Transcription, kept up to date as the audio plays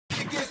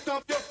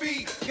stomp your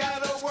feet.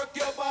 Gotta work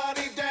your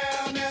body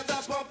down as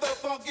I pump the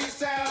funky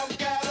sound.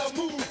 Gotta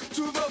move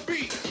to the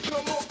beat.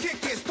 Come on,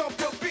 kick it, stomp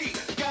your feet.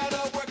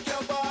 Gotta work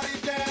your body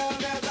down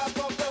as I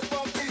pump the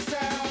funky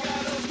sound.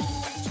 Gotta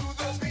move to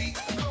the beat.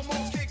 Come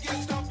on, kick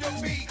it, stomp your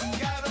feet.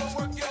 Gotta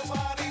work your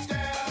body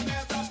down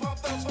as I pump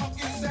the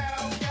funky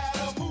sound.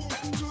 Gotta move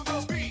to the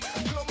beat.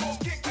 Come on,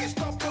 kick it,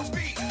 stomp your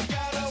feet.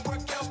 Gotta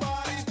work your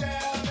body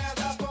down as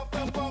I pump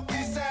the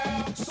funky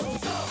sound. So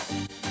stomp.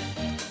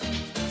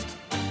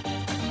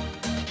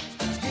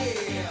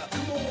 Yeah,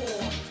 come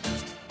on.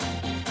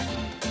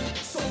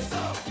 So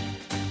stomp.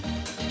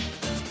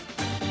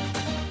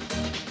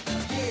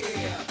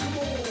 Yeah, come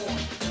on.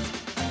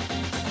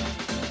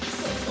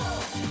 So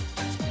stomp.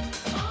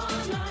 All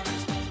night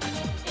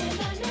in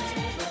the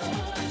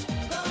neighborhood,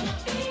 gonna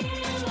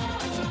feel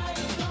alright,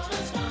 gonna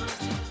stomp.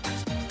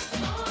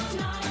 All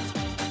night,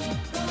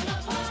 gonna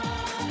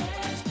party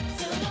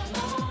till the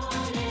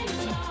morning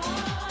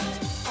light.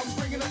 I'm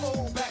bringing the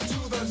old back to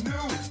the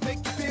new.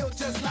 Make you feel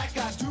just like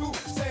I do.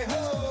 Say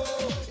ho,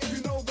 if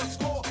you know the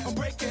score. I'm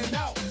breaking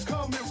out,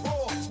 come and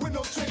roar. With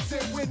no tricks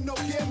and with no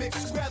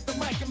gimmicks. Grab the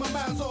mic and my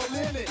mind's all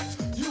in it.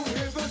 You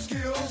hear the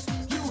skills,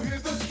 you hear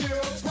the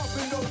skills.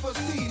 Pumping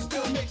overseas,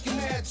 still making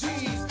mad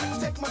G's.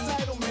 Take my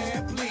title,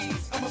 man,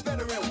 please. I'm a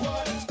veteran,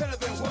 what? Better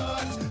than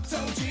what?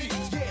 Tell G,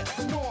 yeah,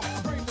 the norm.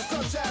 I bring the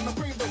sunshine, I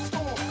bring the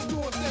storm.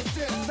 Doing this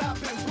since I've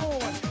been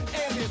born,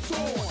 and it's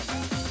on.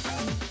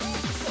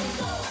 So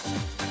stomp.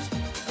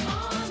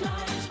 All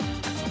night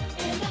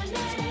in the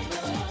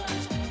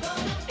neighborhood,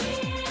 gonna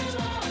feel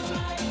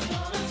alright,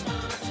 gonna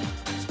stomp.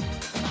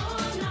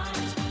 All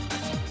night,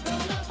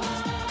 gonna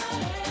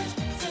party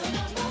till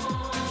the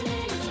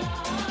morning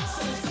light.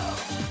 So stomp.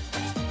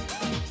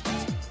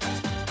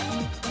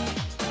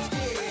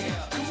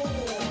 Yeah, come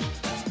on.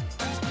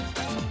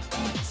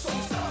 So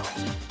stomp.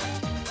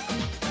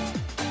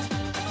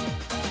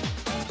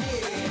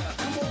 Yeah,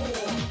 come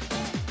on.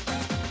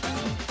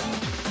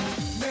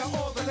 Now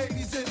all the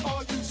ladies and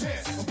all you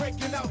gents, I'm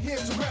breaking out here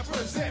to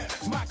represent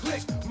my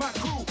clique, my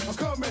crew.